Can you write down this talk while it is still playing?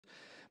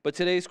But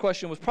today's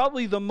question was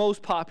probably the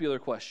most popular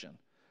question.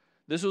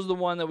 This was the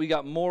one that we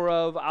got more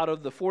of out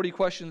of the 40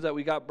 questions that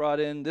we got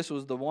brought in. This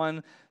was the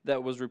one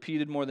that was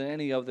repeated more than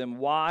any of them.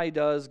 Why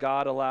does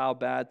God allow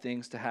bad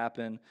things to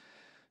happen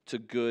to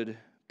good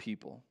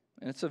people?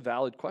 And it's a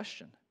valid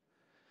question.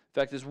 In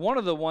fact, it's one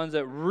of the ones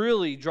that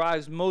really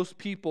drives most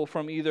people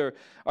from either,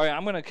 all right,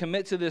 I'm going to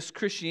commit to this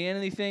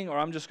Christianity thing, or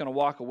I'm just going to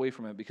walk away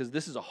from it, because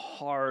this is a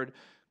hard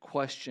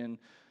question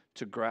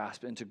to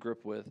grasp and to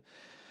grip with.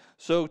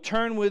 So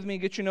turn with me,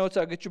 get your notes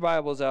out, get your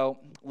Bibles out.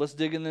 Let's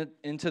dig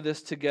into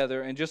this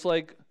together. And just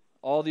like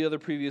all the other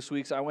previous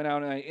weeks, I went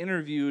out and I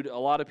interviewed a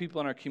lot of people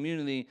in our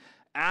community,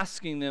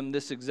 asking them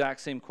this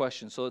exact same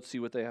question. So let's see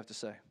what they have to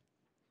say.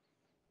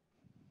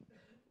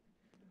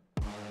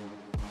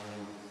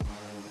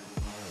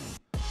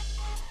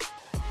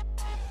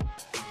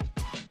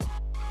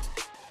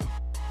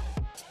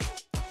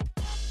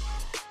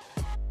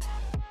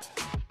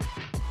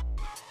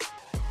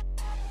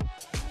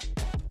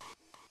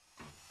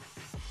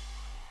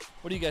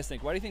 What do you guys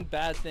think? Why do you think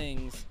bad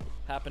things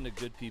happen to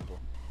good people?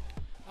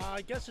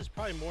 I guess it's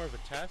probably more of a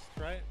test,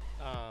 right?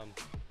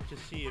 To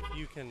see if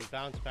you can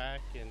bounce back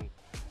and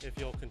if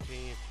you'll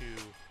continue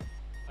to,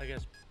 I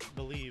guess,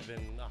 believe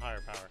in a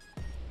higher power.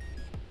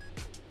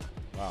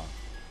 Wow,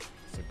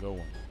 it's a good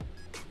one.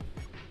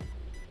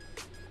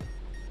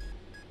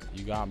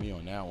 You got me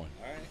on that one.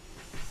 All right.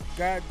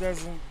 God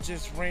doesn't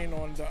just reign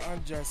on the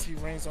unjust, he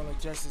reigns on the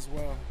just as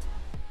well.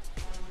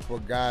 For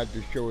God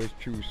to show his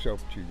true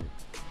self to you.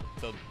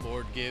 The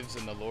Lord gives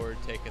and the Lord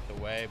taketh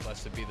away.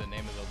 Blessed be the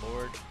name of the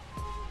Lord.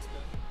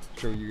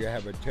 So you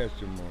have a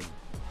testimony.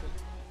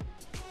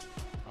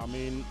 I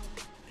mean,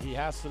 he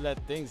has to let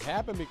things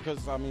happen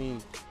because, I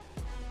mean,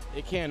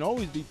 it can't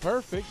always be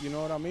perfect, you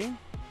know what I mean?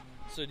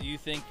 So do you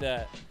think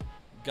that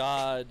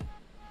God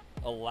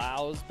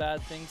allows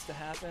bad things to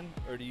happen,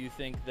 or do you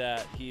think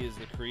that he is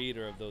the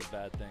creator of those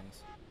bad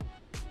things?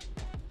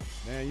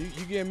 Man,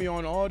 you get me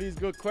on all these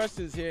good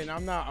questions here, and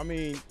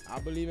I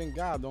believe in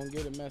God, don't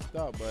get it messed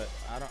up, but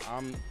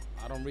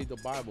I don't read the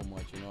Bible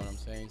much, you know what I'm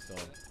saying? So,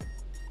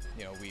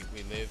 You know, we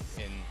live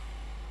in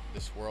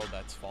this world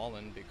that's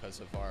fallen because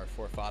of our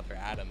forefather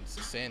Adam's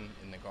sin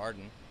in the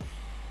garden.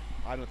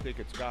 I don't think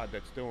it's God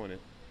that's doing it.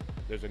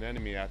 There's an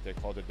enemy out there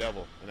called the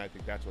devil, and I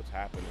think that's what's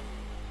happening.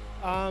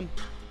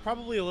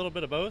 Probably a little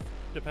bit of both,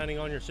 depending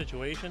on your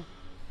situation.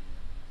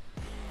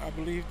 I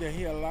believe that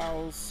he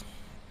allows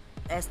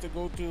us to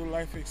go through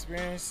life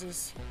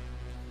experiences.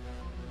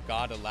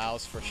 God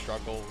allows for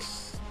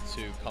struggles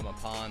to come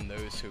upon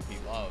those who he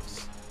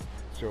loves.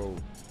 So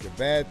the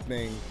bad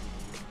thing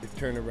is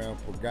turn around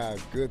for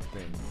God's good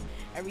thing.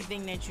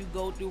 Everything that you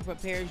go through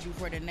prepares you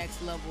for the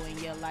next level in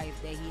your life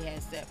that he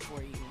has set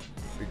for you.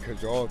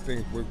 Because all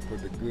things work for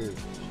the good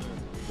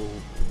for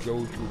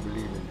those who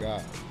believe in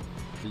God.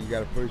 So you got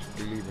to first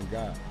believe in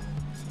God.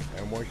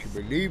 And once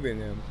you believe in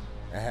him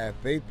and have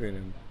faith in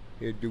him,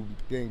 he'll do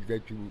things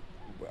that you,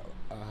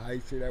 how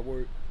you say that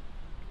word?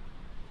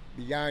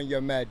 Beyond your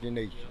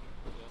imagination.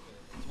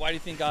 So why do you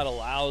think God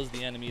allows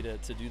the enemy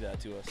to do that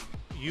to us?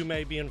 You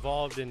may be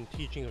involved in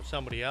teaching of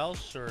somebody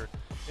else, or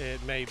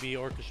it may be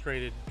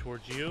orchestrated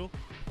towards you.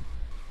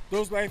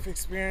 Those life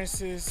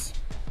experiences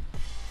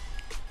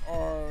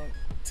are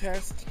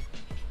tests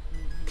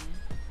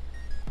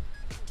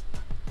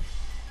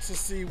to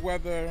see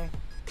whether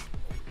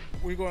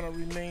we're going to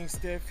remain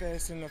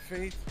steadfast in the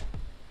faith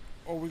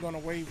or we're going to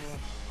waver.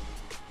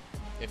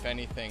 If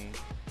anything,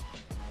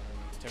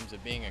 in terms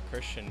of being a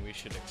Christian, we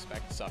should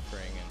expect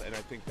suffering. And I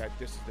think that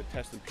this is the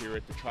testing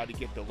period to try to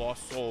get the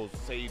lost souls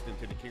saved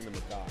into the kingdom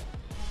of God.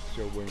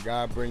 So when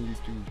God brings you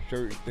through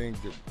certain things,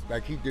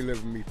 like he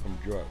delivered me from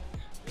drugs,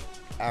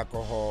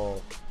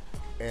 alcohol,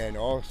 and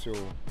also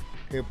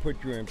he'll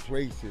put you in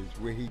places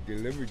where he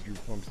delivered you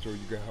from so you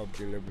can help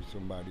deliver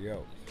somebody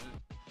else.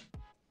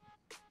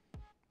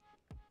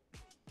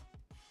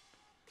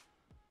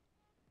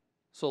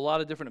 So a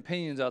lot of different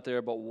opinions out there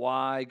about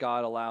why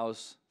God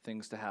allows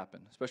things to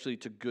happen, especially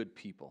to good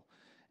people.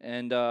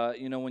 And,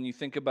 when you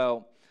think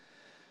about,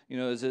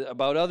 is it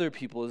about other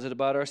people? Is it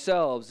about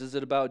ourselves? Is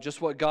it about just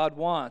what God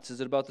wants?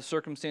 Is it about the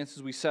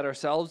circumstances we set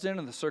ourselves in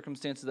and the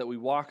circumstances that we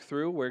walk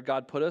through where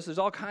God put us? There's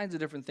all kinds of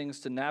different things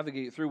to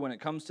navigate through when it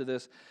comes to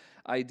this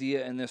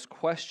idea and this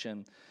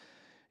question.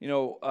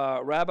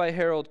 Rabbi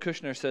Harold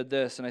Kushner said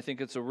this, and I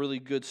think it's a really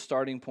good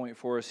starting point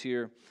for us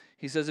here.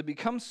 He says, it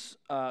becomes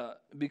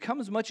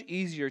much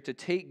easier to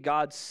take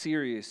God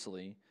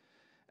seriously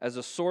as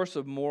a source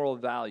of moral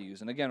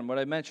values. And again, what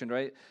I mentioned,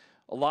 right?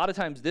 A lot of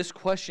times this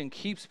question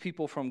keeps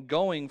people from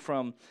going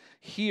from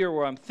here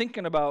where I'm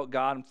thinking about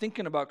God, I'm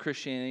thinking about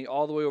Christianity,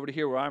 all the way over to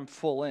here where I'm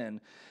full in.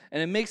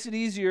 And it makes it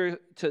easier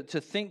to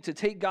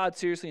take God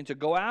seriously and to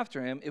go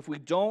after him if we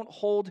don't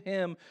hold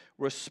him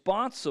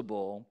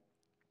responsible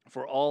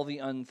for all the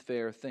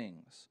unfair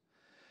things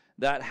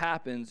that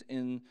happens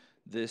in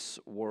this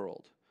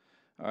world.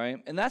 All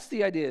right, and that's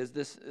the idea.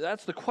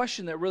 That's the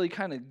question that really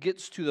kind of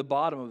gets to the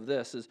bottom of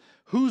this: is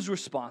who's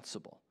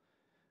responsible,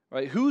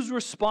 right? Who's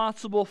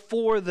responsible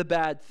for the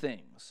bad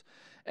things?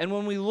 And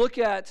when we look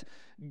at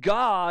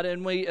God,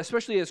 and we,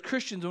 especially as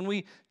Christians, when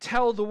we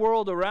tell the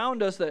world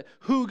around us that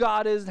who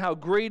God is and how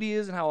great he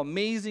is and how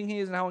amazing he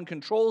is and how in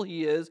control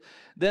he is,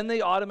 then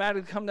they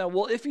automatically come down,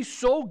 well, if he's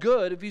so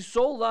good, if he's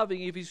so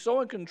loving, if he's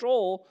so in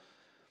control,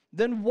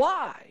 then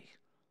why?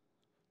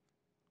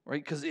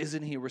 Right? Because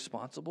isn't he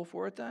responsible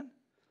for it then?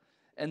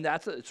 And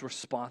its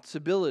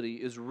responsibility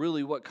is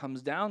really what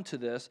comes down to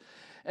this.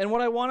 And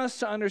what I want us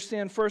to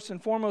understand first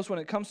and foremost when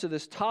it comes to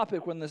this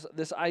topic, when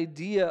this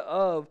idea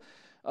of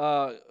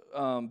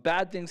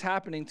bad things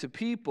happening to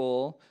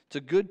people, to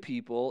good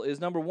people,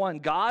 is number one,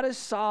 God is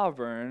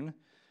sovereign,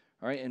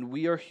 all right, and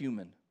we are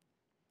human.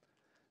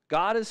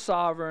 God is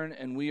sovereign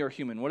and we are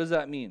human. What does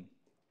that mean?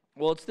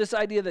 Well, it's this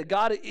idea that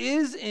God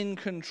is in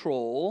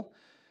control,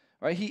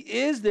 right? He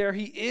is there,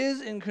 he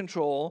is in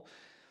control,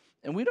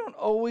 and we don't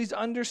always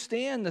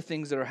understand the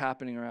things that are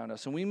happening around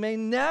us, and we may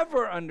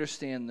never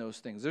understand those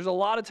things. There's a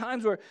lot of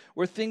times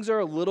where things are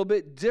a little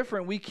bit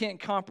different. We can't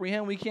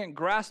comprehend, we can't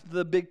grasp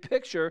the big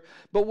picture,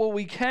 but what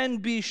we can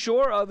be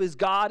sure of is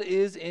God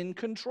is in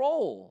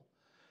control.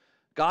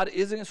 God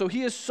isn't, so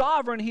he is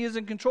sovereign, he is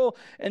in control,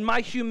 and my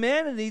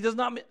humanity does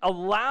not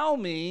allow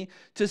me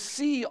to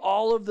see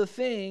all of the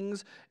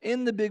things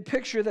in the big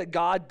picture that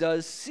God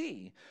does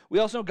see. We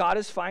also know God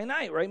is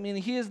finite, right? I mean,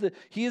 he is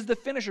the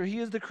finisher, he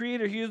is the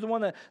creator, he is the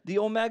one that the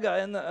omega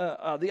and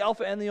the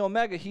alpha and the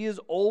omega, he is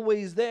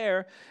always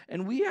there,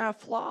 and we have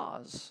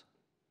flaws.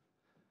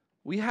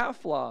 We have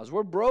flaws.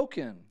 We're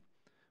broken.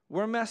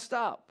 We're messed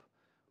up.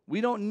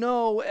 We don't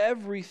know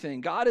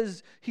everything.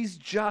 He's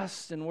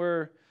just, and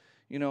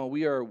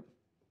we are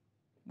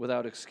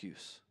without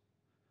excuse.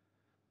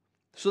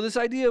 So this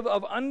idea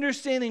of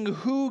understanding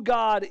who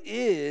God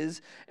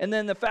is, and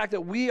then the fact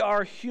that we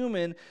are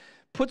human,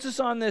 puts us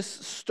on this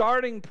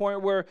starting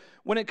point where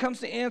when it comes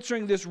to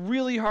answering this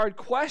really hard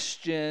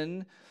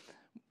question,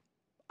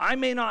 I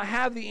may not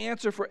have the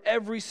answer for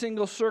every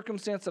single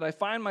circumstance that I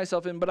find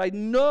myself in, but I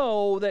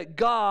know that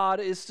God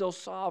is still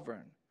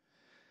sovereign.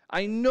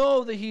 I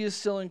know that he is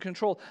still in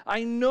control.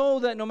 I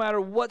know that no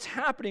matter what's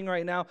happening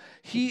right now,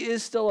 he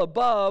is still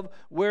above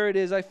where it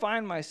is I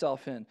find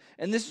myself in.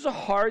 And this is a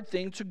hard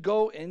thing to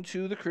go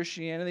into the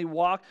Christianity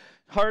walk,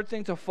 hard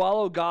thing to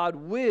follow God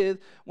with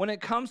when it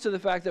comes to the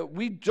fact that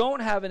we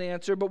don't have an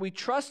answer, but we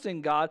trust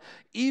in God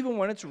even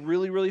when it's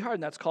really, really hard.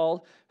 And that's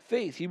called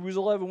faith. Hebrews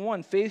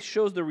 11:1. Faith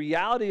shows the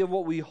reality of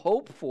what we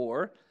hope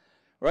for,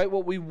 right?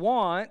 What we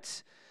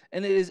want.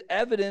 And it is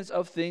evidence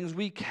of things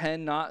we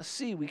cannot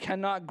see, we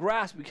cannot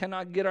grasp, we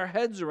cannot get our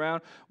heads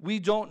around. We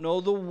don't know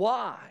the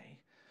why.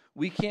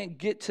 We can't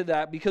get to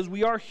that because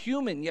we are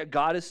human, yet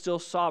God is still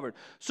sovereign.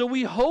 So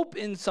we hope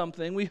in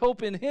something, we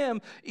hope in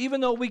him, even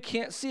though we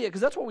can't see it,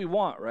 because that's what we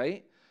want,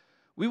 right?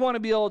 We want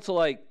to be able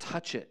to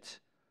touch it.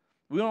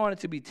 We don't want it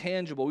to be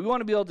tangible. We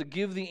want to be able to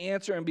give the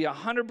answer and be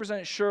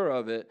 100% sure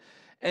of it.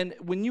 And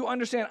when you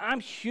understand I'm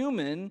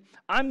human,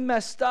 I'm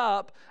messed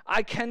up,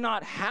 I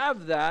cannot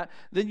have that,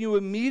 then you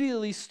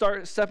immediately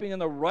start stepping in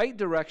the right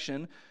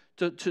direction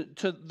to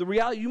the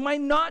reality. You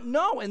might not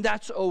know, and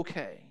that's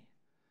okay.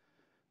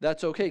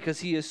 That's okay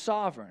because he is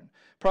sovereign.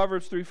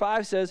 Proverbs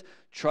 3:5 says,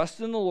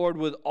 trust in the Lord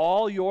with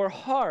all your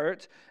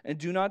heart and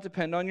do not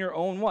depend on your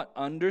own what?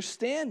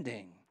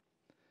 Understanding.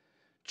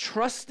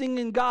 Trusting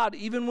in God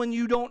even when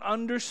you don't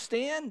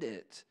understand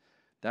it.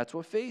 That's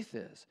what faith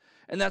is.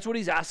 And that's what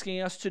he's asking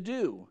us to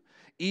do,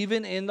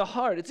 even in the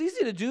heart. It's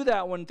easy to do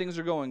that when things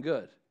are going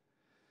good.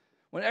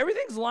 When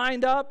everything's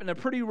lined up in a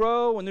pretty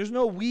row, when there's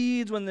no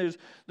weeds, when there's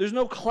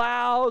no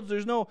clouds,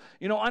 there's no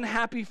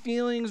unhappy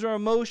feelings or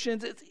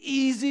emotions, it's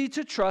easy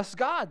to trust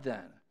God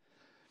then.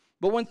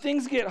 But when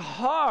things get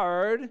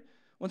hard,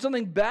 when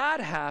something bad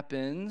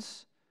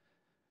happens,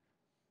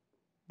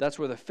 that's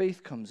where the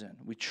faith comes in.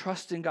 We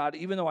trust in God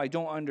even though I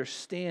don't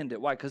understand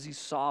it. Why? Because he's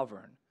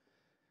sovereign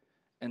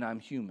and I'm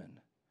human.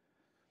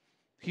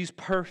 He's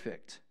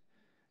perfect,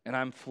 and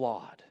I'm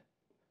flawed.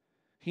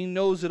 He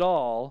knows it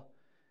all,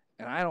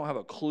 and I don't have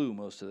a clue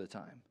most of the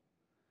time.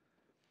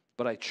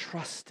 But I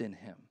trust in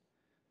him,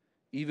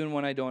 even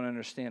when I don't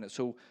understand it.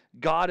 So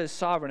God is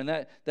sovereign,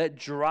 and that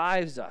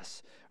drives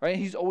us, right?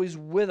 He's always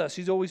with us.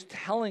 He's always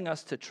telling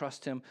us to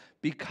trust him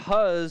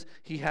because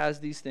he has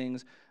these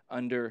things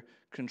under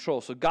control.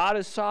 So God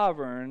is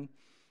sovereign,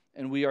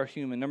 and we are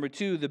human. Number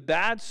two, the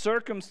bad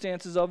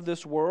circumstances of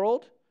this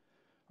world,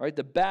 right?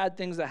 The bad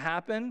things that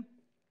happen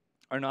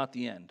are not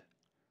the end.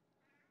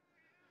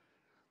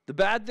 The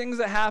bad things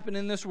that happen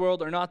in this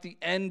world are not the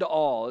end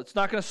all. It's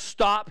not going to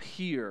stop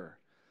here.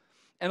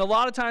 And a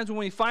lot of times when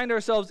we find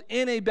ourselves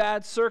in a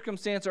bad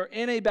circumstance or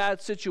in a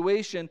bad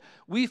situation,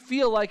 we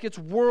feel like it's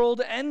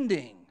world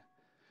ending.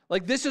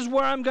 Like this is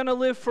where I'm going to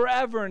live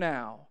forever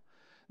now.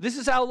 This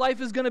is how life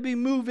is going to be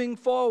moving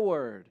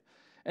forward.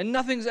 And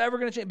nothing's ever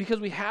going to change because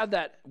we have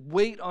that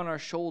weight on our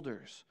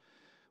shoulders.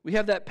 We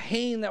have that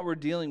pain that we're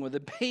dealing with. The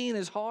pain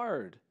is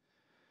hard.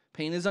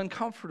 Pain is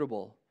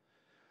uncomfortable.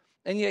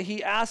 And yet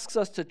he asks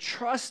us to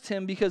trust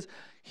him because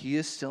he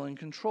is still in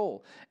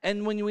control.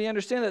 And when we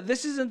understand that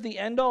this isn't the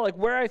end all, like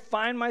where I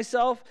find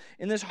myself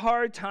in this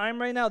hard time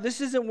right now,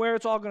 this isn't where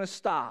it's all going to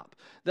stop.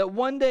 That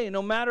one day,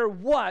 no matter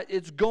what,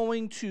 it's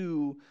going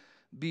to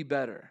be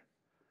better.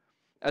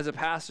 As a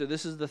pastor,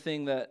 this is the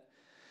thing that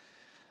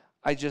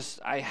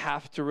I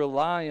have to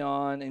rely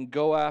on and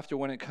go after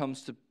when it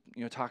comes to,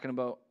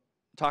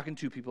 talking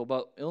to people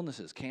about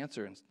illnesses,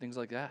 cancer, and things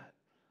like that.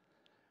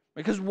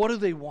 Because what do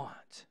they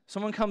want?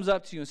 Someone comes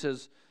up to you and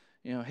says,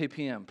 hey,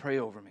 PM, pray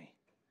over me.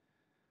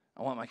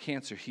 I want my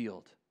cancer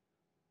healed.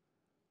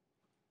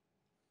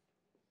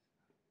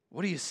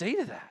 What do you say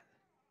to that?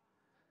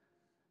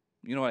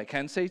 You know what I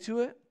can say to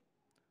it?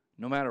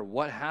 No matter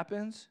what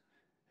happens,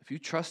 if you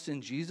trust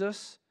in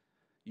Jesus,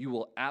 you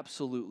will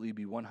absolutely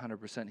be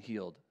 100%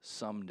 healed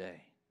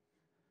someday.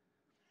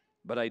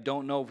 But I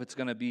don't know if it's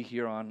going to be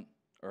here on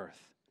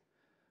earth.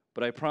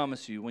 But I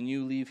promise you, when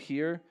you leave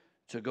here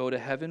to go to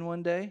heaven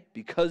one day,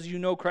 because you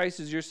know Christ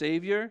is your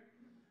Savior,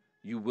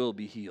 you will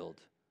be healed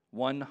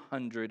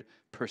 100%.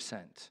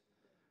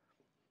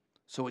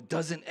 So it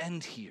doesn't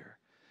end here.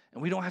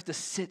 And we don't have to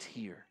sit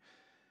here.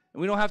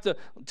 And we don't have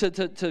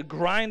to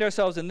grind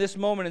ourselves in this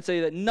moment and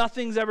say that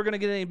nothing's ever going to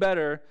get any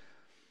better.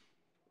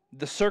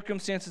 The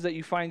circumstances that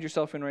you find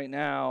yourself in right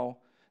now,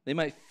 they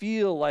might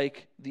feel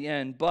like the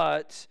end,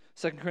 but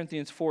 2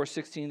 Corinthians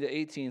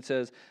 4:16-18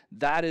 says,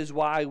 that is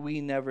why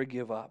we never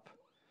give up.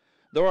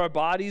 Though our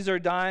bodies are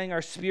dying,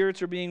 our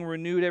spirits are being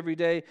renewed every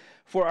day.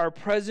 For our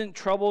present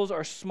troubles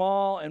are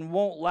small and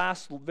won't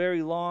last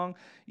very long,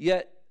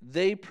 yet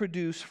they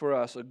produce for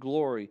us a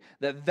glory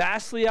that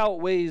vastly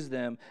outweighs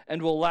them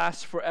and will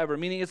last forever.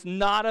 Meaning it's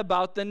not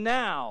about the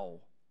now.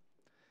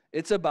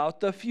 It's about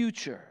the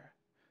future.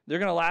 They're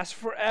going to last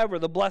forever,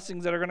 the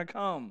blessings that are going to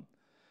come.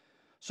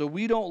 So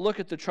we don't look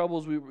at the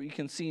troubles we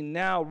can see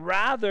now.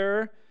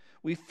 Rather,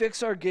 we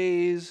fix our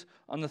gaze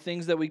on the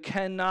things that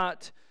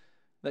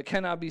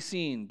cannot be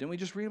seen. Didn't we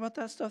just read about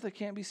that stuff that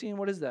can't be seen?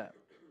 What is that?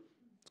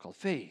 It's called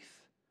faith.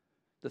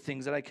 The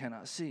things that I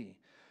cannot see.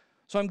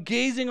 So I'm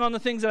gazing on the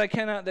things that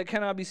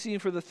cannot be seen.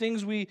 For the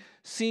things we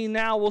see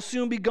now will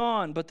soon be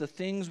gone, but the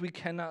things we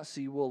cannot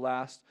see will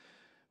last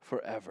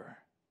forever.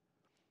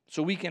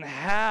 So we can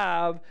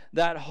have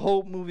that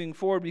hope moving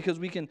forward because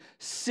we can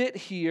sit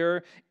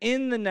here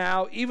in the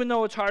now, even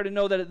though it's hard to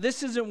know that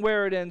this isn't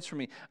where it ends for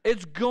me.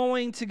 It's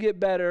going to get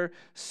better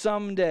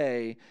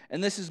someday,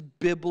 and this is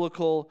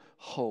biblical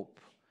hope.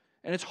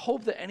 And it's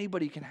hope that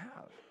anybody can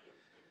have.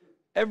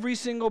 Every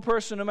single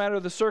person, no matter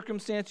the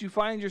circumstance you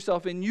find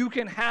yourself in, you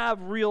can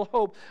have real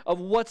hope of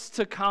what's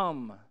to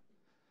come.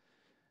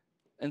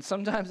 And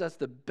sometimes that's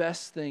the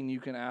best thing you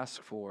can ask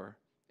for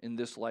in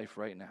this life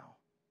right now.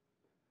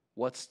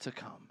 What's to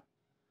come?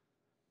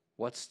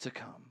 What's to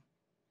come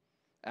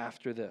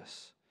after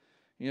this?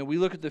 We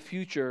look at the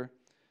future,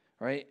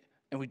 right?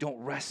 And we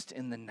don't rest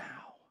in the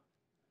now.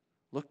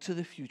 Look to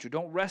the future.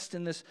 Don't rest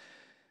in this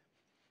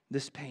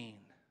pain.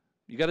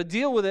 You got to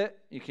deal with it.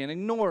 You can't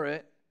ignore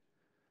it.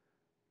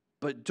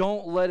 But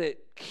don't let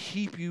it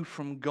keep you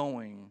from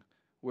going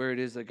where it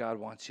is that God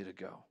wants you to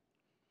go.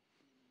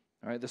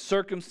 All right, the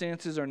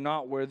circumstances are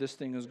not where this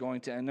thing is going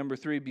to end. Number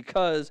 3,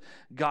 because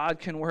God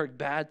can work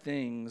bad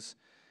things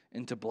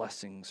into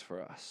blessings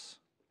for us.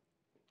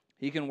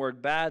 He can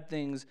work bad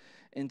things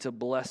into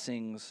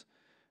blessings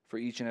for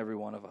each and every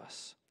one of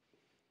us.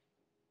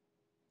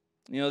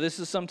 This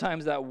is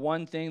sometimes that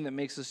one thing that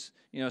makes us,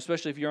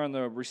 especially if you're on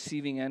the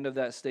receiving end of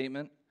that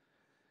statement,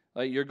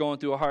 like you're going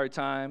through a hard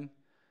time,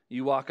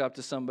 you walk up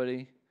to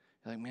somebody,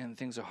 you're like, man,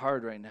 things are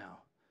hard right now.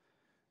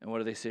 And what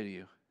do they say to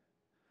you?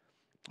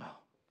 Oh,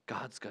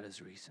 God's got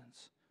his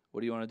reasons.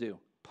 What do you want to do?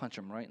 Punch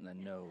him right in the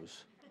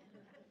nose.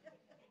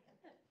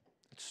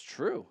 It's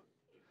true.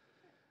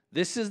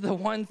 This is the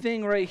one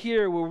thing right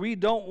here where we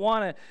don't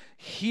want to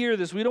hear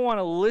this. We don't want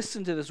to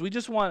listen to this. We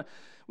just want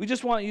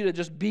you to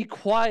just be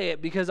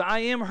quiet because I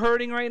am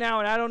hurting right now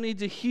and I don't need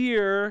to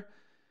hear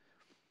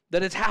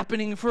that it's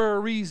happening for a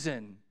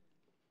reason.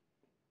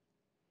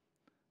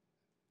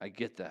 I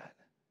get that.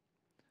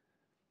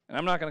 And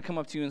I'm not going to come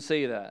up to you and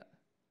say that.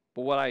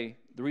 But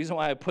the reason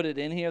why I put it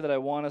in here that I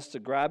want us to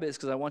grab it is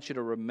because I want you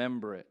to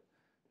remember it.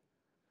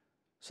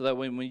 So that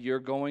when you're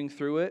going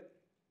through it,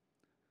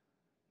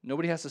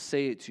 nobody has to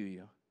say it to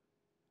you.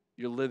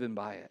 You're living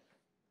by it.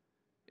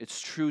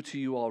 It's true to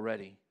you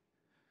already.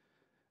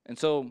 And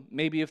so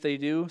maybe if they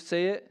do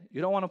say it,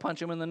 you don't want to punch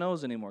them in the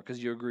nose anymore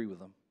because you agree with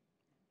them.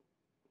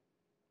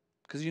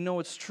 Because you know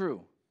it's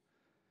true,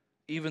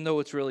 even though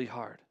it's really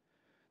hard.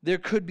 There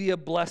could be a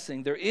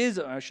blessing.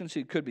 I shouldn't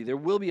say it could be. There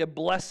will be a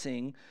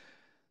blessing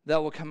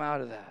that will come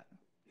out of that.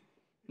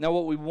 Now,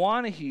 what we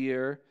want to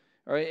hear,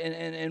 all right,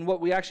 and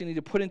what we actually need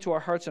to put into our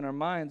hearts and our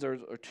minds are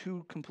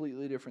two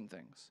completely different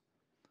things,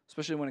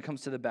 especially when it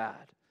comes to the bad.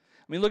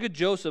 I mean, look at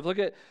Joseph. Look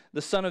at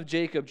the son of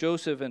Jacob,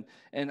 Joseph,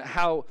 and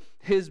how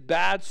his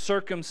bad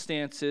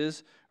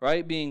circumstances,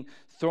 right, being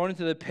thrown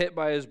into the pit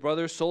by his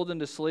brothers, sold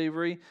into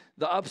slavery.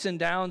 The ups and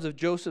downs of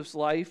Joseph's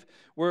life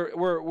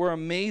were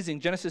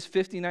amazing. Genesis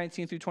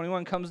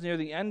 50:19-21 comes near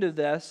the end of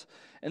this,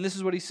 and this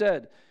is what he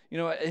said.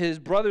 His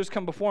brothers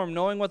come before him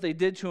knowing what they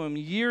did to him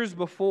years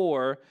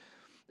before,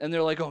 and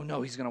they're like, oh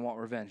no, he's going to want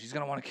revenge. He's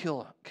going to want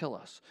to kill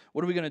us.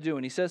 What are we going to do?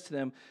 And he says to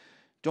them,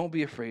 don't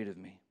be afraid of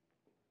me.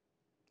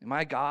 Am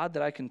I God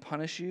that I can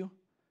punish you?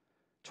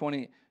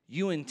 20,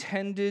 you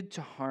intended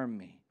to harm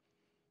me,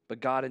 but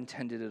God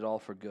intended it all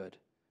for good.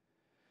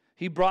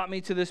 He brought me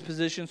to this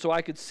position so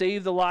I could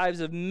save the lives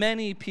of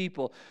many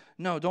people.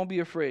 No, don't be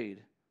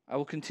afraid. I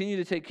will continue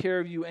to take care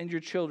of you and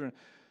your children.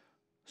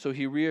 So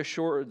he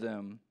reassured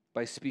them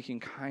by speaking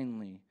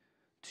kindly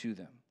to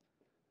them.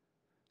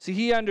 See,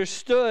 he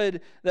understood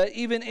that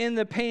even in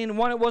the pain,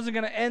 one, it wasn't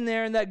going to end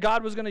there, and that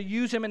God was going to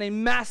use him, and a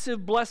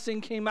massive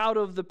blessing came out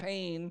of the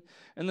pain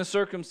and the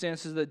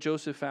circumstances that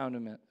Joseph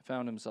found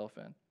himself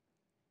in.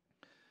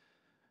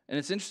 And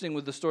it's interesting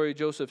with the story of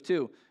Joseph,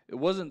 too. It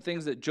wasn't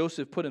things that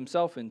Joseph put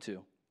himself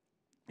into.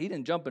 He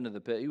didn't jump into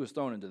the pit. He was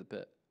thrown into the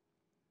pit.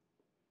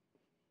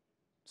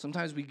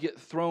 Sometimes we get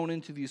thrown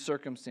into these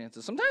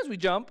circumstances. Sometimes we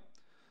jump.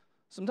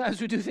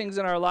 Sometimes we do things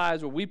in our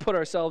lives where we put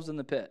ourselves in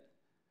the pit.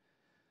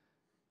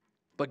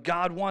 But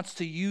God wants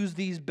to use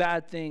these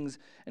bad things,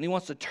 and he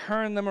wants to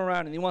turn them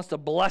around, and he wants to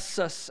bless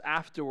us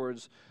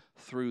afterwards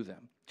through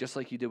them, just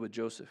like he did with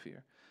Joseph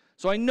here.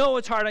 So I know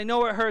it's hard, I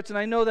know it hurts, and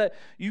I know that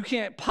you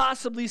can't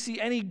possibly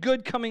see any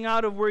good coming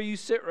out of where you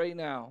sit right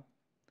now.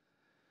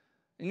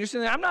 And you're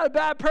saying, I'm not a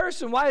bad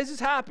person. Why is this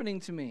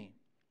happening to me?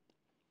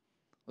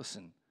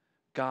 Listen,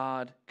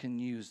 God can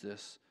use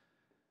this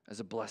as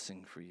a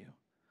blessing for you.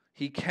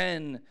 He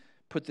can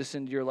put this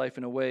into your life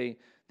in a way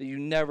that you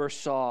never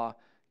saw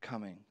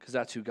coming, because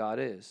that's who God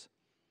is.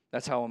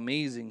 That's how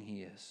amazing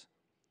he is.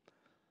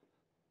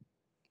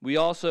 We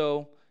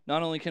also,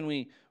 not only can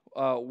we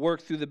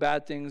work through the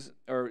bad things,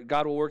 or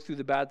God will work through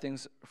the bad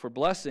things for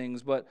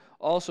blessings, but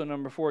also,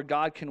 number 4,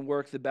 God can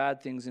work the bad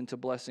things into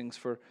blessings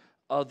for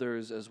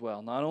others as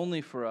well. Not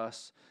only for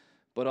us,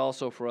 but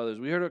also for others.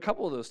 We heard a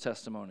couple of those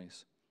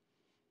testimonies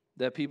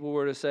that people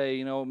were to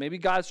say, maybe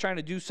God's trying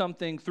to do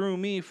something through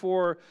me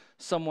for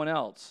someone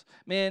else.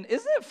 Man,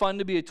 isn't it fun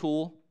to be a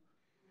tool?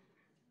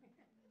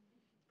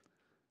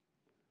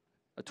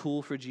 A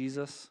tool for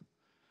Jesus?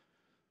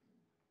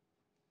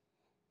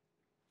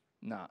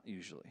 Not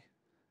usually.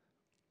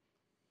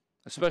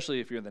 Especially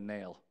if you're the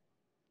nail.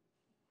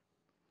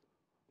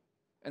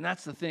 And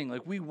that's the thing.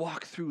 Like, we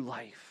walk through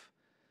life,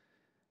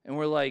 and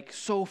we're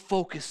so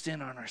focused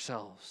in on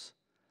ourselves.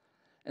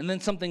 And then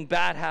something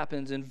bad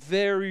happens, and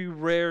very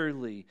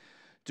rarely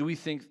do we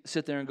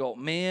sit there and go,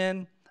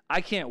 man,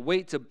 I can't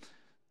wait to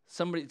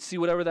see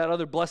whatever that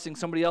other blessing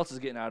somebody else is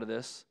getting out of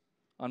this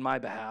on my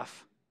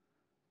behalf.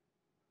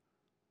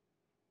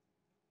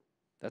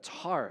 That's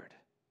hard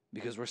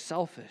because we're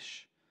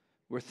selfish.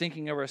 We're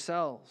thinking of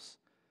ourselves.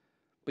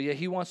 But yet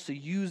he wants to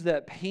use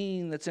that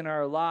pain that's in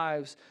our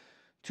lives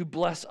to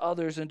bless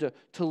others and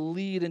to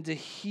lead and to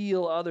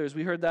heal others.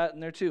 We heard that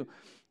in there too.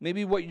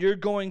 Maybe what you're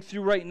going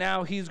through right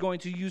now, he's going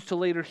to use to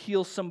later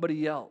heal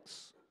somebody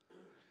else.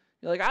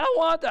 You're like, I don't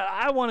want that.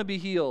 I want to be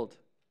healed.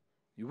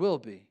 You will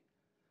be.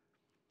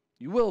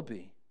 You will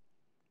be.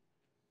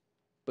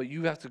 But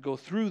you have to go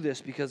through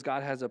this because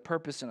God has a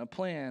purpose and a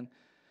plan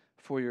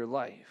for your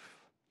life.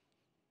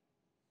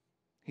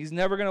 He's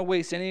never going to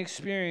waste any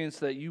experience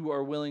that you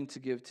are willing to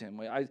give to him.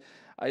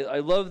 I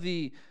love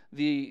the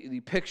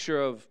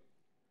picture of,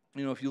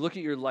 if you look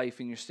at your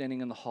life and you're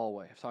standing in the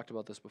hallway. I've talked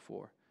about this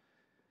before.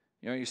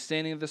 You're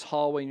standing in this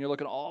hallway and you're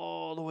looking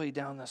all the way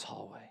down this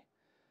hallway.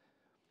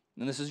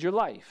 And this is your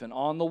life. And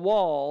on the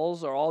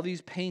walls are all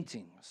these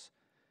paintings.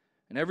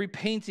 And every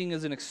painting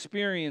is an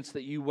experience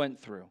that you went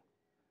through.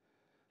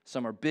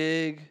 Some are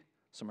big,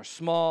 some are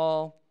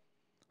small,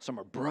 some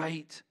are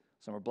bright,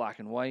 some are black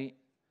and white.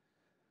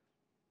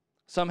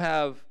 Some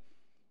have,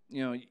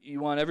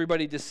 you want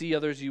everybody to see,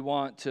 others you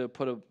want to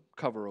put a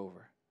cover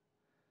over.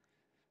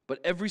 But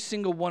every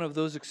single one of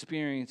those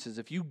experiences,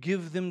 if you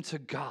give them to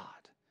God,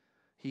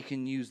 he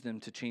can use them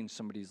to change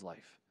somebody's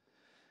life.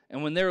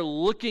 And when they're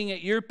looking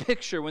at your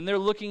picture, when they're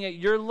looking at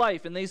your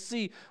life, and they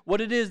see what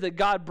it is that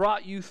God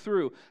brought you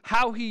through,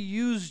 how he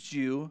used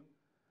you,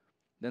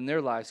 then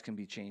their lives can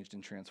be changed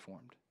and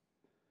transformed.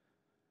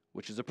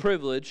 Which is a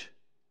privilege.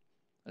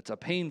 It's a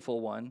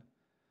painful one,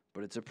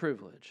 but it's a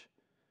privilege.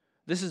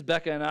 This is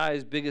Becca and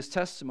I's biggest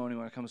testimony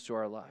when it comes to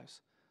our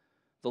lives.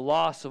 The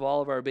loss of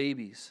all of our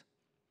babies.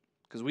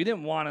 Because we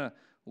didn't want to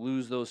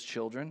lose those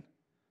children.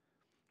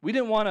 We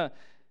didn't want to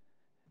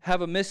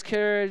have a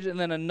miscarriage and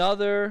then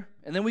another,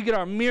 and then we get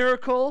our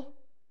miracle,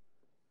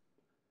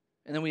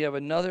 and then we have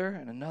another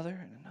and another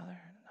and another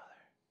and another.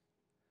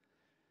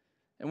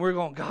 And we're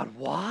going, God,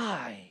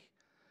 why?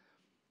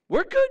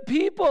 We're good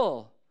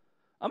people.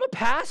 I'm a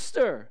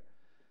pastor.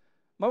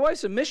 My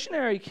wife's a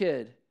missionary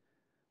kid.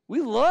 We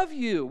love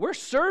you. We're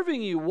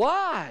serving you.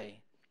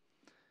 Why?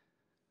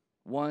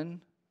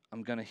 1,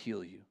 I'm going to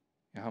heal you. You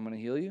know how I'm going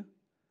to heal you?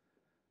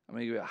 I'm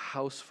going to give you a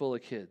house full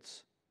of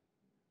kids.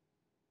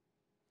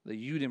 that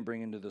you didn't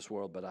bring into this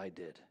world, but I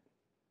did.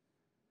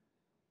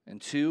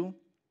 And 2,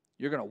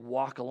 you're going to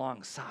walk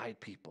alongside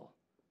people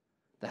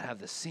that have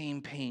the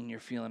same pain you're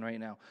feeling right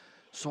now.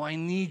 So I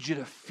need you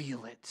to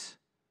feel it.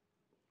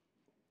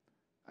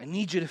 I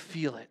need you to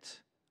feel it.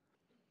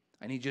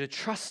 I need you to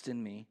trust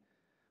in me,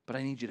 but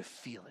I need you to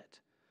feel it.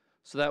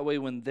 So that way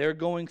when they're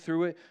going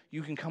through it,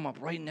 you can come up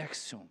right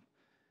next to them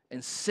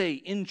and say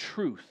in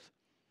truth,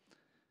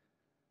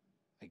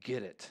 I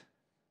get it.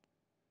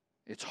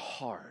 It's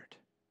hard.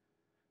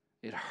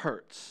 It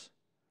hurts.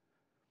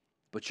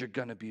 But you're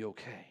going to be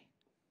okay.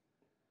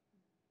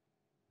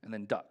 And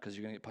then duck, because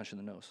you're going to get punched in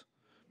the nose.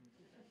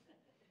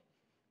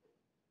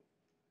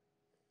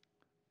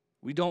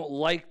 We don't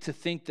like to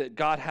think that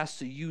God has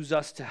to use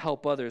us to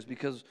help others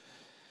because,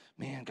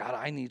 man, God,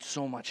 I need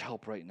so much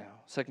help right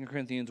now. 2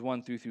 Corinthians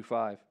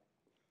 1:3-5.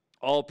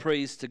 All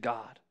praise to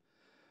God,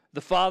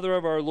 the Father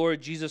of our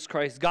Lord Jesus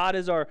Christ. God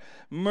is our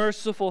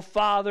merciful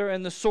Father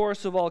and the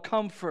source of all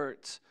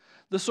comfort.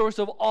 The source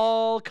of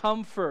all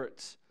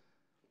comfort.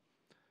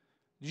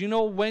 Do you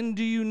know when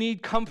do you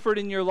need comfort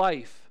in your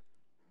life?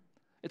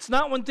 It's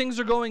not when things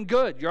are going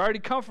good. You're already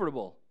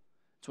comfortable.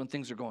 It's when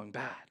things are going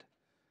bad.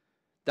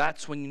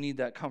 That's when you need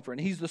that comfort.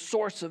 And he's the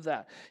source of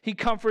that. He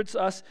comforts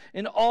us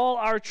in all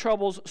our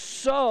troubles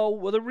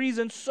with a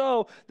reason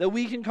so that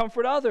we can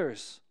comfort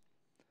others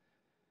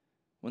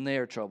when they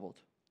are troubled.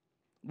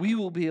 We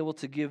will be able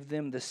to give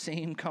them the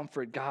same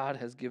comfort God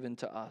has given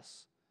to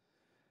us.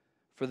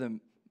 For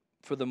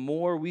the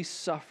more we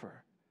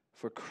suffer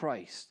for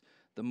Christ,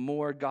 the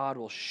more God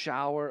will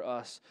shower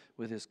us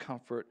with his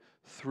comfort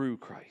through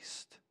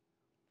Christ.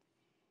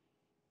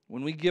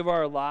 When we give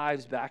our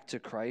lives back to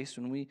Christ,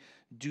 when we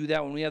do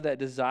that, when we have that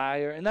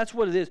desire, and that's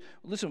what it is.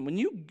 Listen, when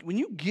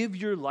you give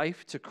your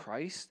life to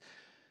Christ,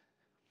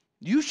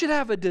 you should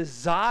have a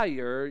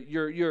desire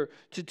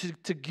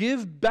to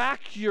give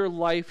back your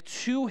life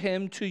to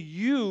him to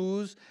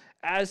use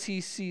as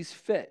he sees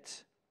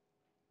fit.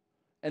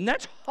 And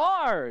that's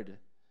hard.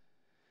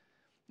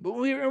 But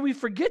we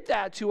forget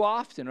that too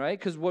often, right?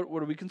 Because what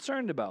are we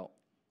concerned about?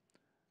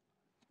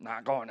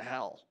 Not going to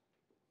hell.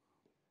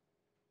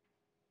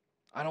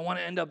 I don't want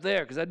to end up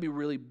there because that'd be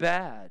really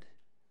bad.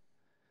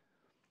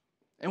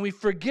 And we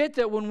forget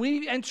that when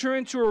we enter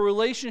into a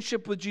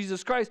relationship with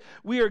Jesus Christ,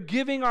 we are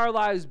giving our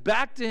lives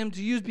back to him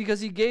to use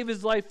because he gave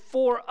his life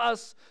for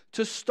us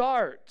to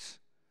start.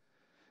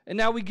 And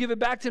now we give it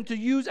back to him to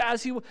use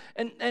as he will.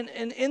 And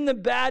in the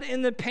bad,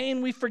 in the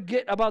pain, we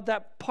forget about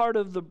that part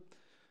of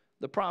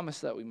the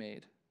promise that we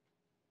made,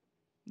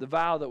 the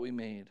vow that we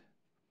made,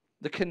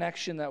 the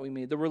connection that we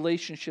made, the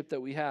relationship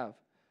that we have.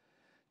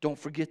 Don't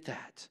forget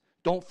that.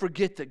 Don't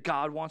forget that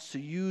God wants to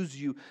use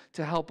you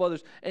to help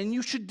others. And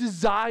you should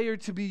desire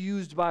to be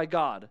used by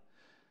God.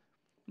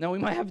 Now, we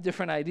might have a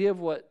different idea of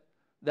what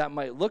that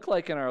might look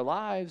like in our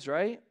lives,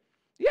 right?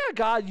 Yeah,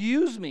 God,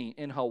 use me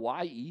in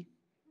Hawaii.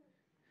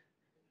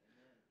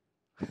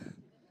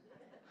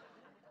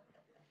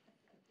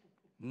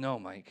 No,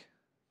 Mike.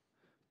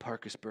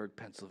 Parkersburg,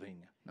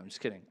 Pennsylvania. No, I'm just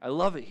kidding. I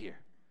love it here.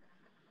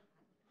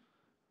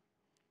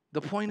 The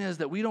point is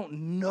that we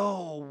don't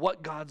know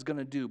what God's going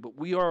to do, but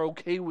we are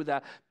okay with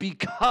that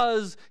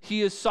because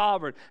he is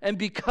sovereign and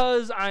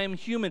because I am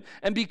human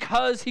and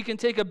because he can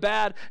take a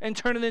bad and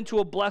turn it into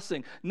a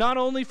blessing, not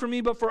only for me,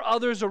 but for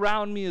others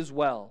around me as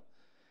well.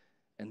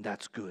 And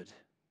that's good.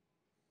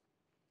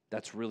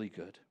 That's really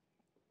good.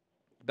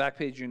 Back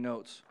page of your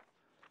notes.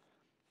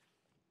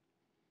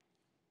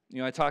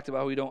 You know, I talked about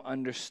how we don't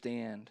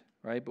understand,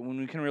 right? But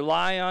when we can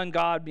rely on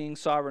God being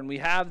sovereign, we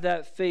have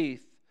that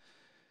faith.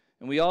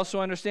 And we also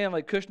understand,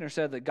 like Kushner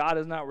said, that God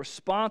is not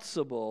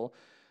responsible.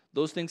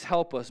 Those things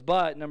help us.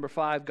 But, number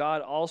 5,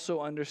 God also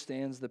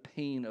understands the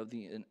pain of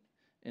the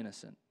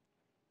innocent.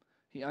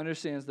 He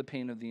understands the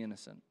pain of the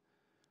innocent.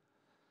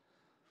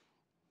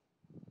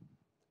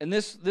 And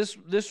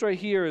this right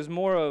here is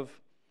more of,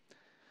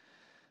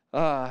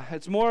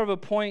 it's more of a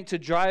point to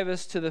drive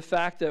us to the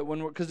fact that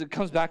because it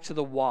comes back to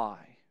the why,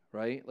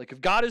 right? Like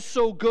if God is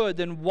so good,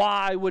 then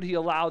why would he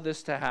allow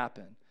this to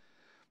happen?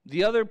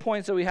 The other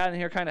points that we had in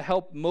here kind of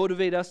help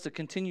motivate us to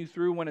continue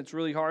through when it's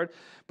really hard,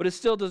 but it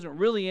still doesn't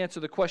really answer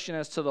the question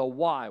as to the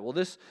why. Well,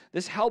 this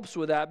helps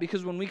with that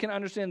because when we can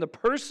understand the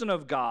person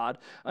of God,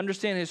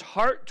 understand his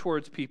heart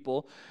towards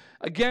people,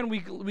 again, we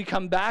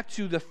come back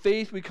to the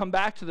faith, we come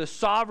back to the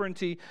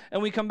sovereignty,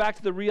 and we come back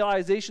to the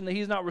realization that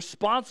he's not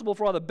responsible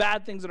for all the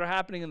bad things that are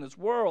happening in this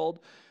world.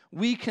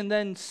 We can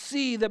then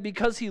see that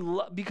because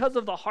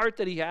of the heart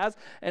that he has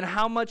and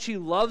how much he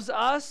loves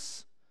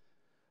us,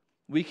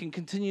 we can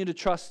continue to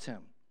trust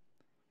him.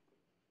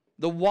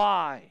 The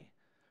why.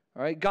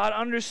 All right? God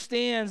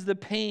understands the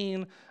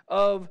pain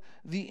of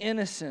the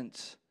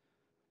innocent.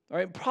 All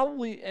right?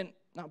 Probably, and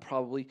not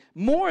probably,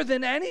 more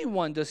than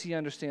anyone does he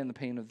understand the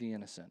pain of the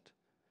innocent.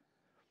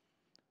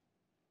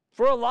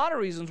 For a lot of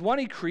reasons. One,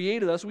 he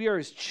created us. We are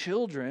his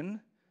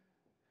children.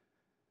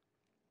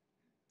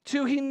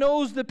 2, he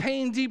knows the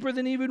pain deeper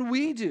than even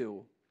we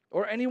do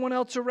or anyone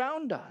else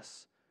around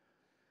us.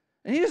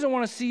 And he doesn't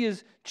want to see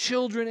his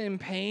children in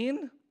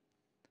pain.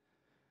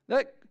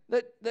 That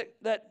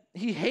that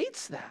he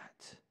hates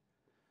that.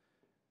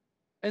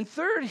 And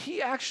third,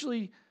 he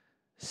actually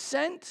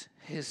sent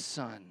his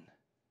son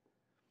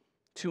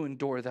to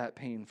endure that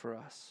pain for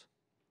us.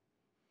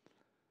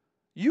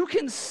 You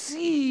can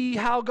see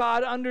how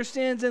God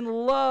understands and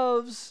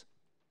loves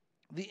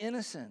the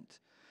innocent.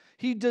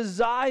 He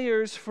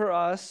desires for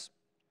us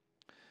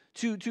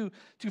to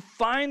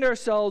find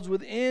ourselves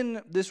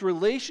within this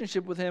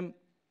relationship with him,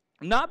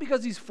 not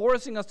because he's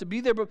forcing us to be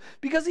there, but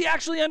because he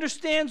actually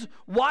understands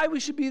why we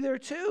should be there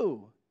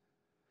too.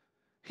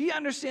 He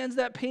understands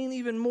that pain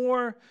even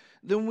more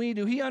than we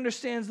do. He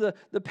understands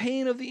the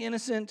pain of the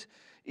innocent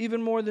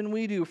even more than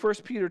we do. 1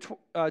 Peter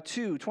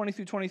 2, 20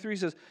 through 23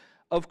 says,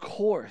 of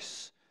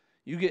course,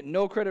 you get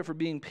no credit for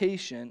being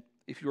patient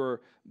if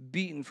you're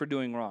beaten for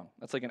doing wrong.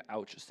 That's like an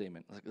ouch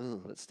statement. It's like,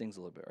 ugh, that stings a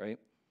little bit, right?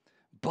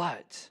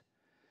 But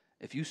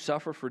if you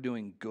suffer for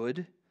doing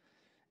good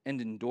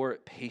and endure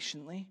it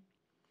patiently,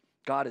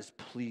 God is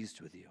pleased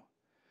with you.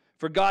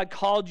 For God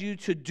called you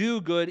to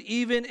do good,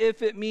 even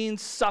if it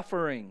means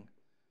suffering,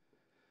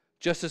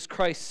 just as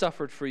Christ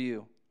suffered for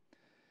you.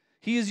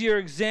 He is your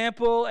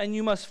example, and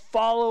you must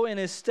follow in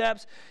his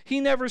steps.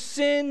 He never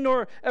sinned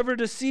nor ever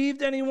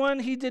deceived anyone.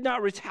 He did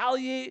not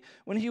retaliate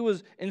when he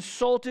was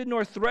insulted,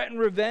 nor threaten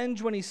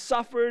revenge when he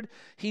suffered.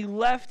 He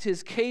left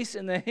his case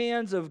in the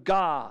hands of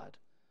God,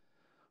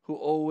 who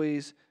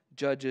always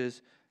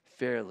judges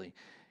fairly.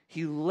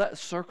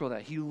 Circle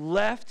that. He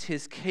left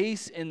his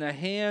case in the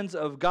hands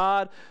of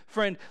God.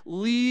 Friend,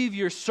 leave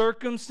your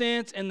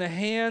circumstance in the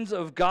hands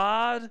of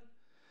God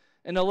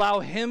and allow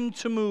him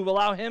to move,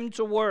 allow him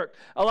to work,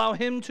 allow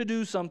him to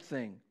do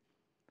something.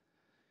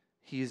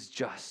 He is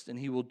just, and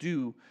he will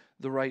do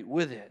the right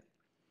with it.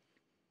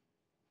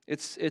 It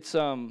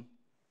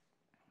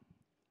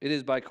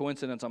is by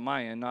coincidence on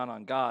my end, not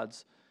on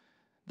God's,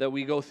 that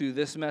we go through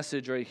this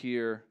message right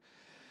here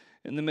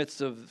in the midst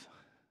of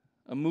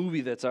a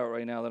movie that's out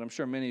right now that I'm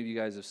sure many of you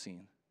guys have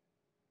seen,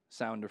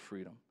 Sound of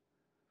Freedom.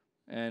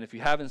 And if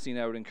you haven't seen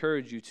it, I would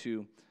encourage you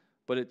to.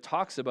 But it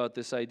talks about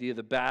this idea,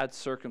 the bad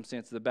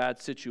circumstance, the bad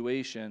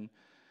situation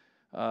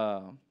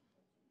that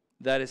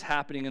is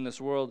happening in this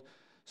world,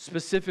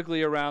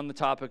 specifically around the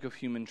topic of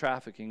human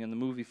trafficking. And the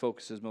movie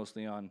focuses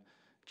mostly on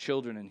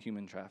children and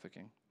human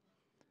trafficking.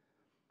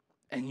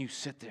 And you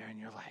sit there and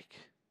you're like,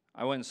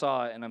 I went and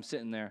saw it, and I'm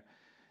sitting there,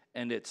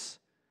 and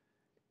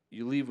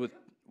you leave with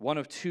one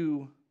of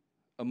two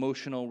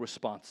emotional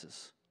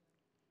responses.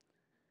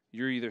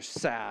 You're either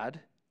sad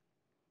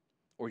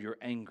or you're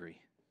angry.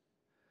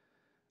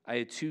 I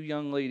had two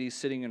young ladies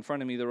sitting in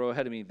front of me, the row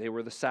ahead of me. They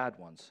were the sad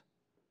ones,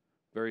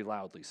 very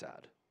loudly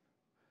sad.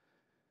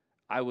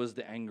 I was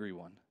the angry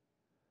one.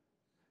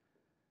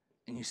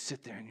 And you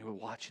sit there and you're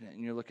watching it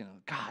and you're looking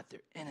at, God, they're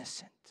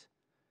innocent.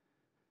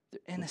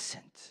 They're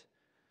innocent.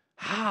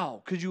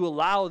 How could you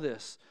allow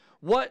this?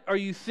 What are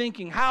you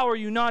thinking? How are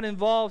you not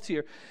involved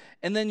here?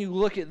 And then you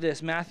look at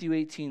this, Matthew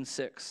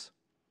 18:6.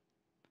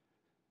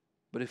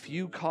 But if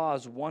you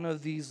cause one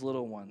of these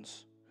little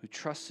ones who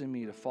trust in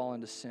me to fall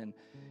into sin,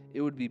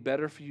 it would be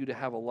better for you to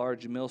have a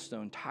large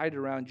millstone tied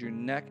around your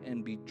neck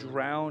and be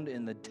drowned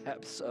in the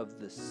depths of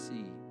the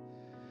sea.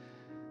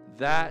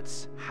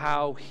 That's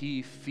how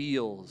he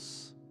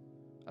feels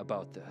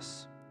about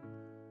this.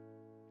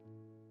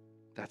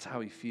 That's how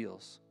he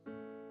feels.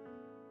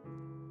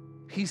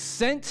 He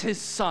sent his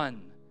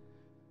son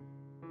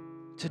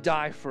to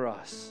die for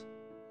us,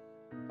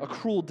 a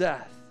cruel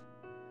death.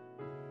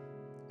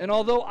 And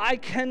although I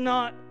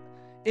cannot,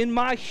 in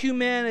my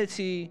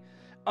humanity,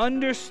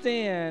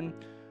 understand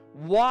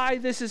why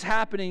this is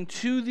happening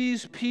to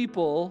these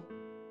people,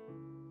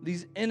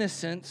 these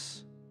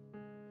innocents,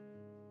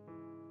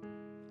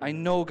 I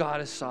know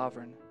God is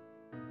sovereign.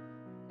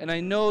 And I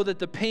know that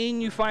the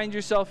pain you find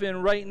yourself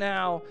in right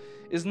now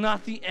is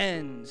not the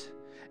end.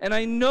 And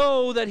I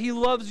know that he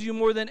loves you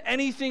more than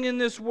anything in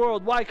this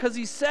world. Why? Because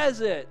he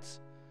says it.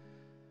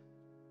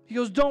 He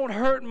goes, don't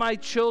hurt my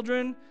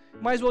children.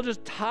 Might as well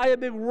just tie a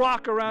big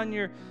rock around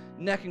your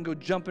neck and go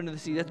jump into the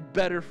sea. That's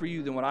better for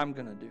you than what I'm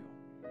going to do,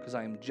 because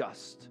I am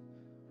just.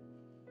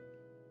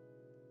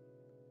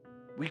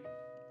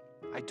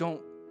 I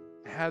don't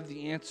have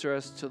the answer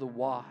as to the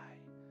why,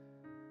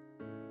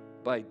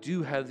 but I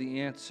do have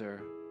the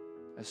answer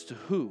as to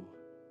who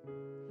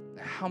and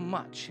how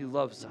much he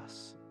loves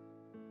us.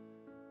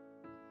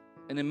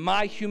 And in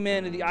my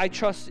humanity, I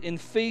trust in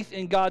faith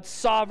in God's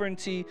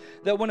sovereignty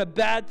that when a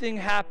bad thing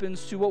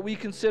happens to what we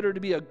consider to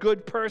be a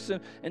good person,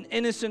 an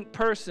innocent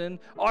person,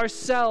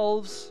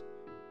 ourselves,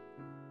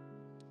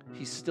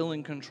 he's still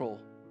in control.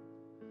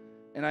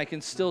 And I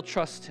can still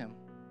trust him.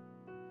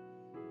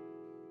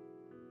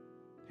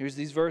 Here's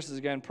these verses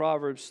again,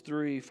 Proverbs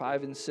 3,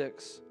 5, and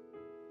 6.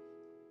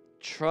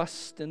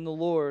 Trust in the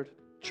Lord.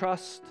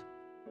 Trust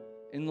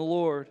in the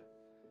Lord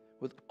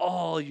with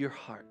all your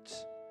heart.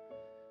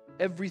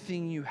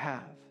 Everything you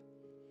have.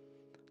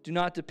 Do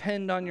not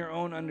depend on your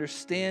own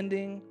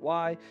understanding.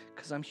 Why?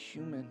 Because I'm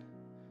human.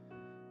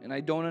 And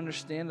I don't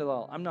understand it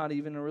all. I'm not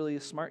even really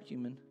a smart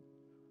human.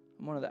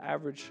 I'm one of the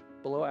average,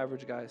 below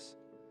average guys.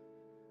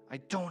 I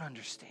don't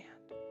understand.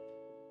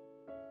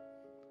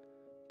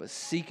 but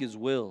seek His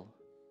will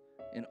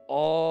in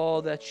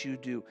all that you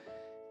do,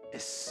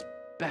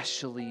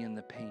 especially in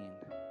the pain.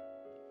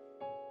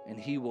 And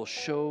He will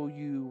show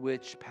you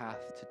which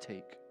path to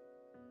take.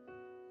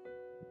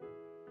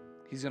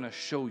 He's going to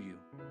show you.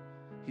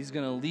 He's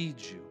going to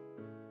lead you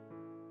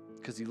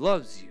because He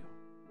loves you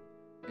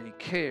and He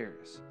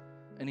cares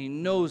and He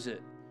knows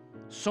it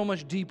so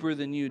much deeper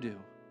than you do,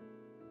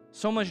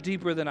 so much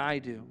deeper than I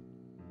do.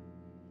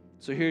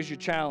 So here's your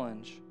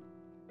challenge.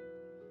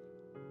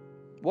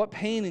 What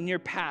pain in your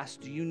past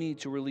do you need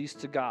to release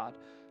to God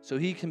so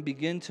He can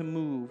begin to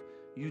move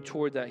you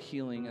toward that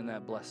healing and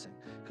that blessing?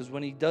 Because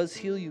when He does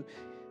heal you,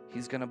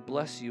 He's going to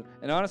bless you.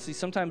 And honestly,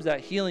 sometimes that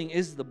healing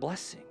is the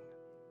blessing.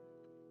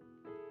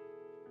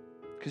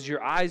 Because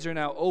your eyes are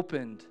now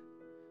opened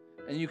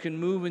and you can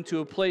move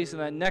into a place, in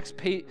that next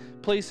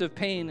place of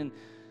pain. And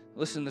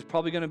listen, there's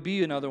probably going to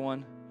be another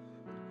one.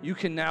 You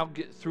can now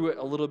get through it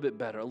a little bit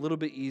better, a little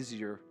bit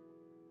easier,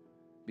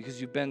 because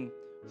you've been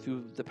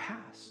through the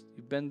past.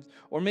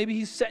 Or maybe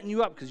He's setting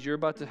you up because you're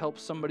about to help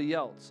somebody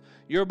else.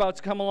 You're about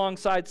to come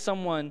alongside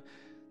someone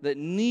that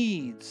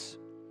needs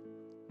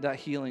that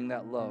healing,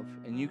 that love.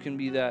 And you can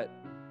be that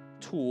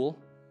tool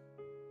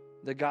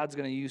that God's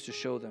going to use to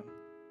show them.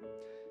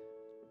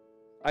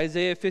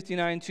 Isaiah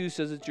 59:2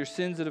 says it's your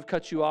sins that have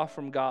cut you off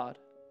from God.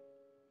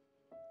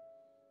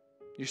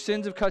 Your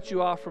sins have cut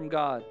you off from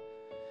God.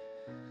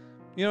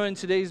 You know, in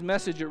today's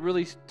message, it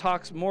really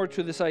talks more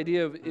to this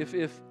idea of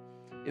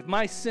if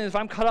my sins, if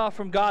I'm cut off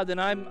from God, then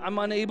I'm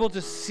unable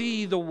to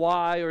see the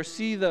why or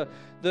see the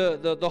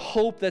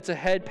hope that's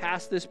ahead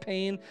past this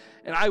pain.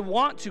 And I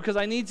want to, because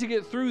I need to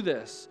get through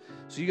this.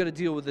 So you got to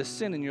deal with this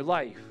sin in your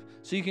life,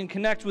 so you can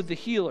connect with the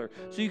healer,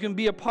 so you can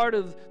be a part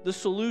of the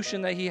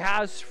solution that He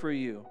has for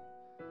you.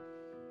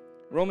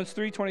 Romans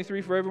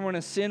 3:23, for everyone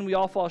has sinned, we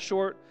all fall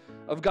short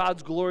of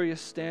God's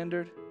glorious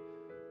standard.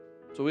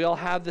 So we all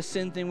have the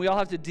sin thing. We all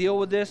have to deal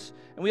with this.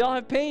 And we all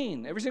have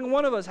pain. Every single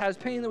one of us has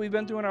pain that we've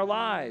been through in our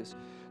lives.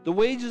 The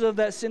wages of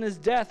that sin is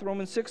death,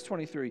 Romans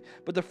 6:23.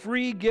 But the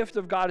free gift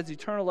of God is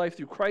eternal life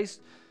through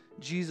Christ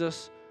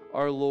Jesus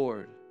our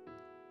Lord.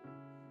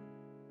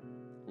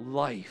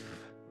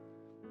 Life.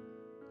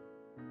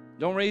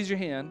 Don't raise your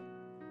hand.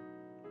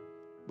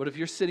 But if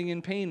you're sitting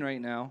in pain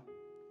right now,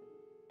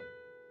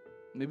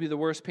 maybe the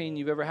worst pain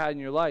you've ever had in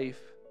your life,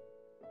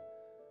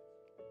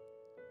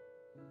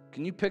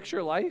 can you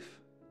picture life?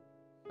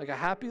 Like a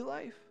happy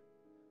life?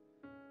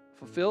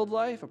 Fulfilled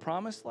life? A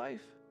promised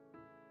life?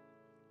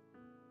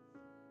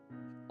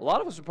 A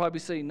lot of us would probably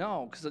say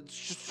no, because it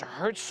just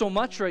hurts so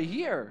much right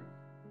here.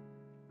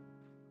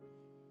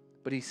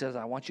 But He says,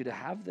 I want you to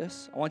have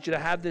this. I want you to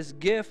have this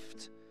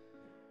gift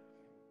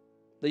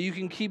that you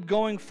can keep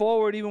going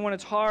forward even when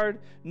it's hard,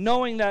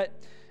 knowing that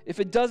if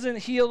it doesn't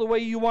heal the way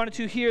you want it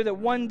to here, that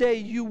one day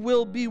you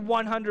will be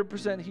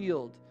 100%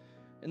 healed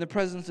in the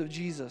presence of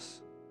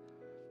Jesus.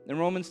 In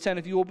Romans 10,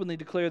 if you openly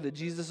declare that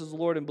Jesus is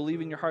Lord and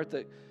believe in your heart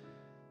that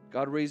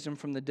God raised Him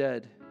from the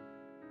dead,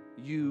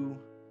 you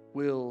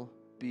will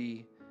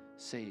be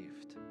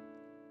saved.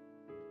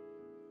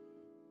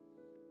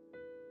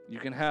 You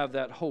can have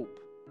that hope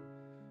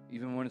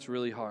even when it's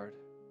really hard,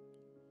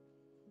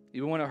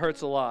 even when it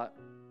hurts a lot.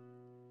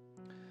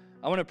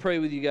 I want to pray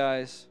with you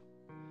guys,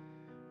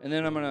 and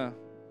then I'm going to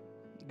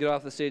get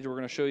off the stage. We're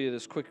going to show you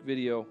this quick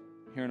video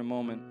here in a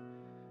moment.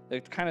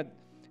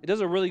 It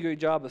does a really great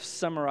job of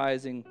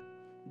summarizing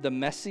the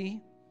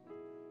messy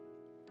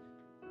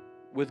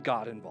with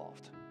God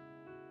involved.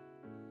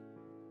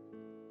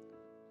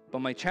 But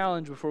my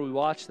challenge before we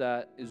watch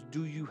that is,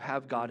 do you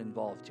have God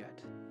involved yet?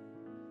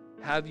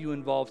 Have you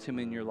involved Him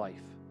in your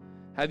life?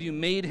 Have you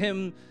made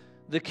Him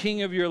the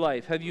king of your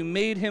life? Have you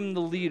made Him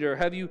the leader?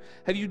 Have you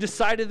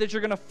decided that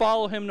you're going to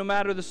follow Him no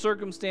matter the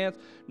circumstance,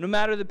 no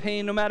matter the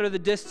pain, no matter the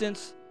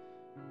distance?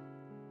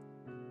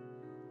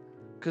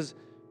 Because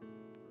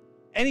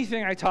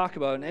anything I talk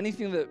about and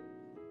anything that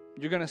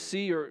you're going to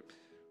see or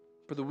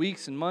for the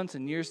weeks and months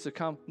and years to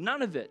come,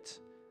 none of it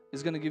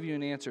is going to give you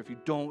an answer if you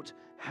don't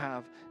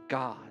have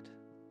God.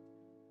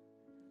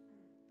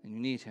 And you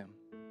need Him.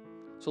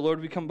 So Lord,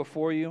 we come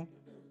before You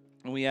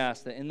and we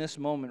ask that in this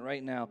moment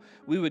right now,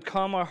 we would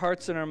calm our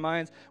hearts and our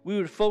minds. We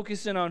would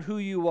focus in on who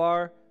You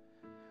are.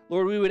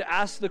 Lord, we would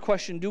ask the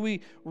question, do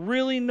we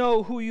really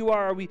know who You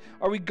are?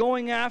 Are we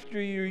going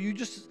after You? Are You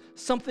just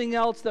something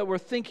else that we're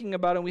thinking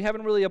about and we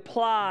haven't really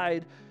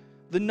applied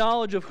the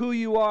knowledge of who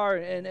You are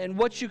and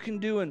what You can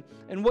do and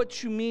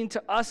what You mean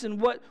to us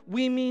and what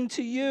we mean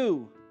to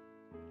You?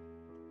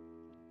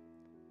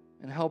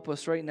 And help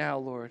us right now,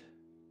 Lord,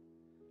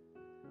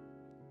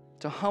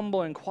 to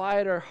humble and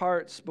quiet our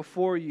hearts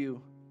before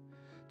You,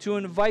 to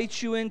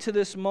invite You into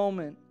this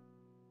moment.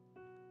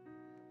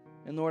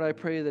 And Lord, I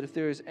pray that if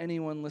there is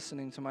anyone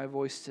listening to my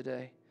voice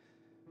today,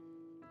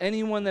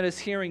 anyone that is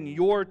hearing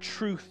Your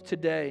truth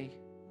today,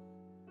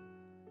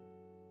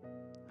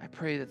 I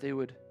pray that they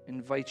would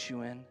invite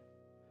You in.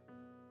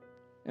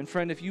 And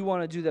friend, if you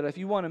want to do that, if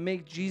you want to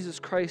make Jesus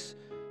Christ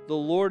the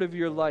Lord of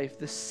your life,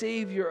 the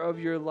Savior of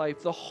your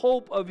life, the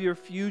hope of your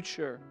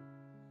future,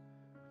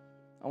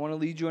 I want to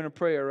lead you in a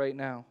prayer right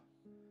now.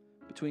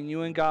 between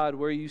you and God,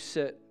 where you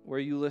sit, where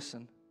you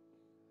listen.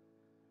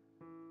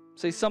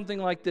 Say something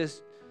like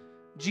this: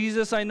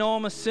 Jesus, I know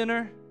I'm a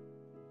sinner,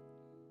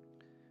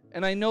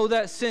 and I know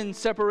that sin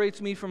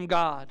separates me from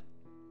God.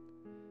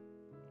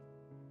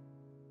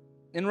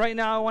 And right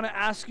now I want to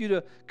ask you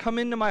to come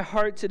into my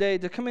heart today,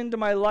 to come into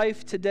my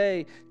life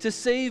today, to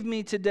save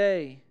me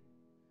today.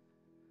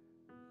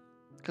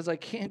 Because I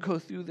can't go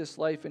through this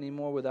life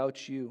anymore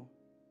without you.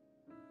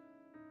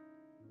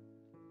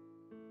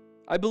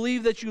 I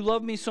believe that you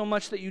love me so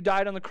much that you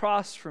died on the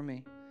cross for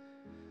me.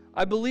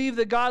 I believe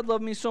that God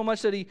loved me so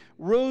much that He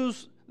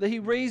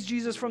raised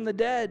Jesus from the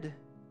dead.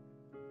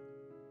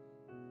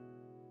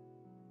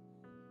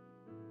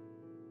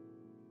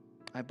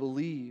 I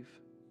believe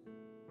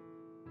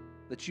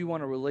that you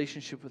want a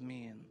relationship with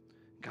me, and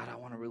God, I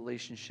want a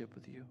relationship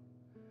with you.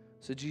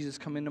 So Jesus,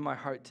 come into my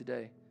heart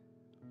today.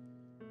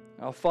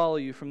 I'll follow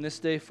you from this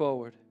day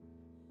forward.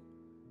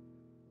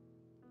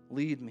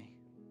 Lead me.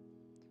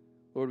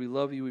 Lord, we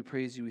love you, we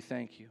praise you, we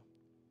thank you.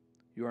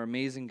 You are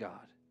amazing,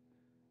 God.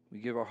 We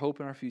give our hope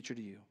and our future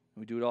to you. And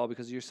we do it all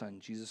because of your Son,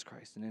 Jesus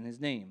Christ. And in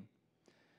His name,